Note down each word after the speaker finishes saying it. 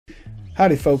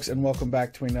Howdy folks, and welcome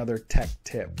back to another tech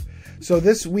tip. So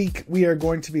this week we are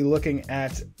going to be looking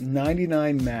at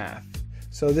 99 math.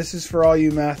 So this is for all you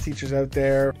math teachers out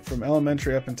there from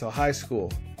elementary up until high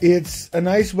school. It's a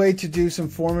nice way to do some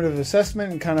formative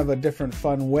assessment in kind of a different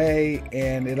fun way,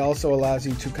 and it also allows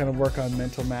you to kind of work on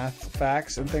mental math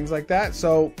facts and things like that.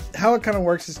 So how it kind of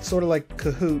works is sort of like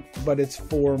Kahoot, but it's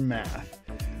for math,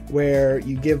 where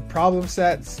you give problem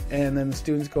sets and then the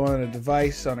students go on a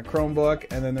device on a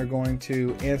Chromebook and then they're going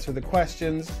to answer the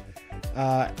questions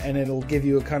and it'll give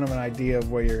you a kind of an idea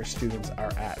of where your students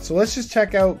are at. So let's just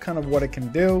check out kind of what it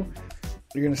can do.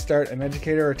 You're going to start an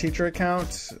educator or teacher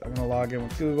account. I'm going to log in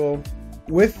with Google.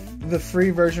 With the free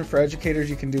version for educators,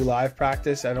 you can do live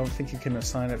practice. I don't think you can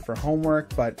assign it for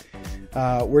homework, but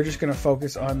we're just going to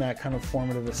focus on that kind of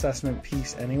formative assessment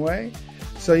piece anyway.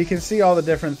 So you can see all the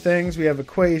different things. We have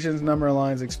equations, number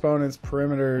lines, exponents,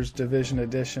 perimeters, division,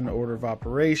 addition, order of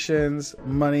operations,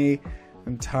 money,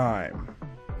 and time,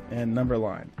 and number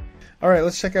line. All right,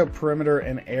 let's check out perimeter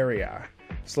and area.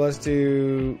 So let's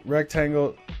do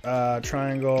rectangle,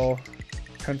 triangle,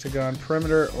 pentagon,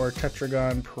 perimeter, or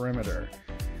tetragon, perimeter.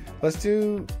 Let's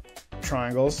do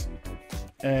triangles,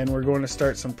 and we're going to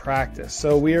start some practice.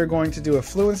 So we are going to do a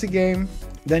fluency game.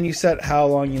 Then you set how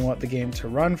long you want the game to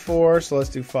run for. So let's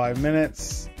do 5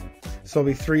 minutes. So it'll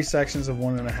be 3 sections of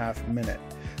 1.5 minutes.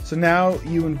 So now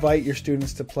you invite your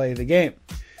students to play the game.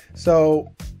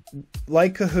 So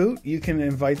like Kahoot, you can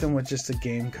invite them with just a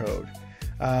game code.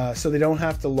 So they don't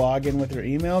have to log in with their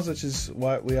emails, which is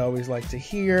what we always like to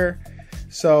hear.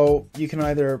 So you can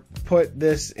either put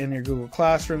this in your Google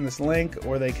Classroom, this link,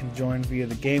 or they can join via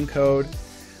the game code.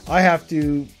 I have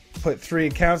to put 3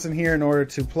 accounts in here in order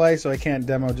to play, so I can't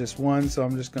demo just one, so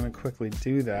I'm just going to quickly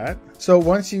do that. So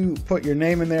once you put your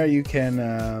name in there, you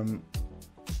can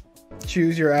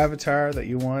choose your avatar that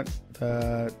you want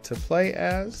to play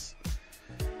as.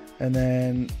 And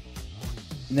then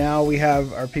now we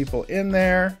have our people in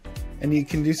there, and you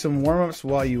can do some warm-ups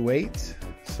while you wait.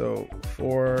 So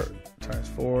 4 times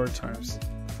 4 times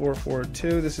 4, 4,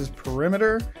 2. This is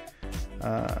perimeter.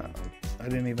 I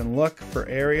didn't even look for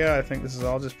area. I think this is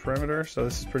all just perimeter, so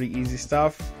this is pretty easy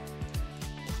stuff.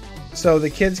 So the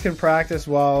kids can practice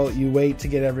while you wait to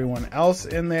get everyone else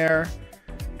in there.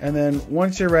 And then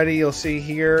once you're ready, you'll see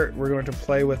here, we're going to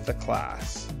play with the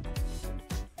class.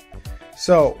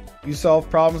 So you solve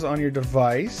problems on your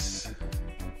device.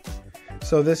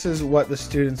 So this is what the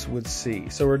students would see.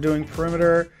 So we're doing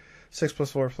perimeter. 6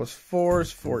 plus 4 plus 4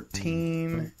 is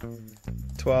 14,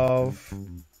 12,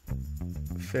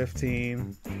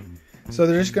 15. So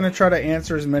they're just going to try to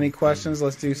answer as many questions.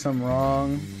 Let's do some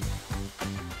wrong.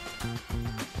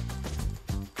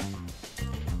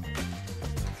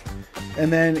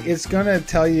 And then it's going to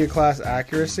tell you your class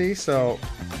accuracy. So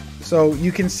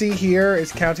you can see here,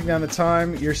 it's counting down the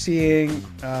time. You're seeing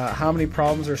how many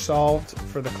problems are solved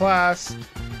for the class.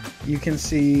 You can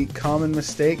see common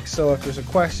mistakes. So if there's a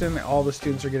question all the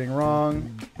students are getting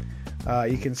wrong,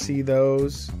 you can see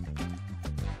those.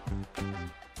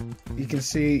 You can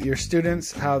see your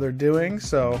students, how they're doing.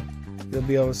 So you'll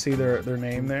be able to see their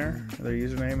name there, their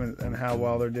username, and how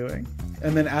well they're doing.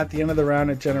 And then at the end of the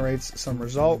round, it generates some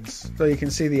results. So you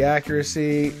can see the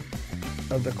accuracy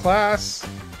of the class,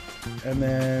 and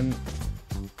then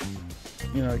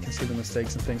you can see the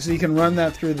mistakes and things. So you can run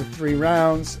that through the 3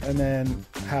 rounds and then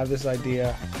have this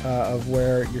idea of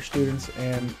where your students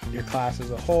and your class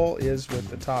as a whole is with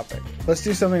the topic. Let's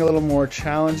do something a little more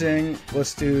challenging.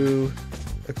 Let's do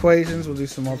equations. We'll do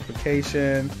some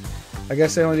multiplication. I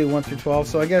guess they only do 1 through 12.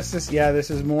 So I guess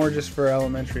this is more just for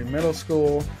elementary and middle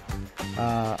school.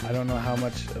 I don't know how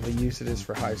much of a use it is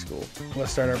for high school.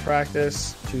 Let's start our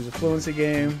practice. Choose a fluency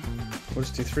game. We'll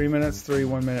just do 3 minutes, 3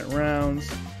 1-minute rounds.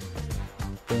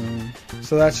 Boom.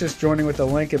 So that's just joining with the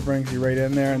link. It brings you right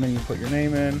in there, and then you put your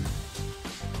name in.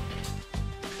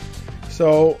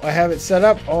 So I have it set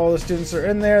up. All the students are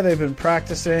in there. They've been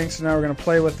practicing. So now we're going to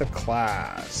play with the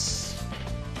class.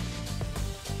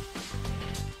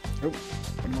 Oh,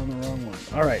 I'm on the wrong one.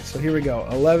 All right, so here we go.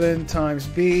 11 times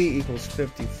B equals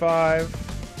 55.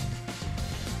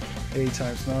 A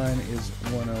times 9 is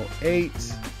 108.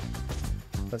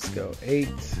 Let's go. 8.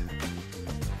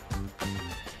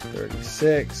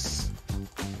 36.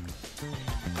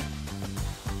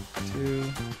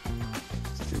 2.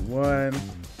 Let's do 1.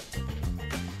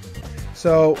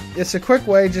 So it's a quick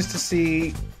way just to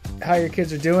see how your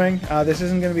kids are doing. This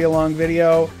isn't going to be a long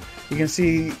video. You can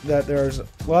see that there's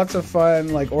lots of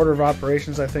fun, like order of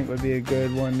operations I think would be a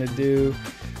good one to do.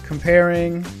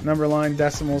 Comparing, number line,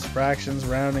 decimals, fractions,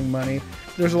 rounding, money.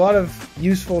 There's a lot of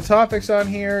useful topics on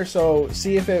here, so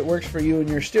see if it works for you and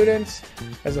your students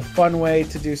as a fun way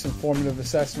to do some formative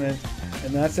assessment.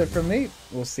 And that's it from me.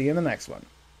 We'll see you in the next one.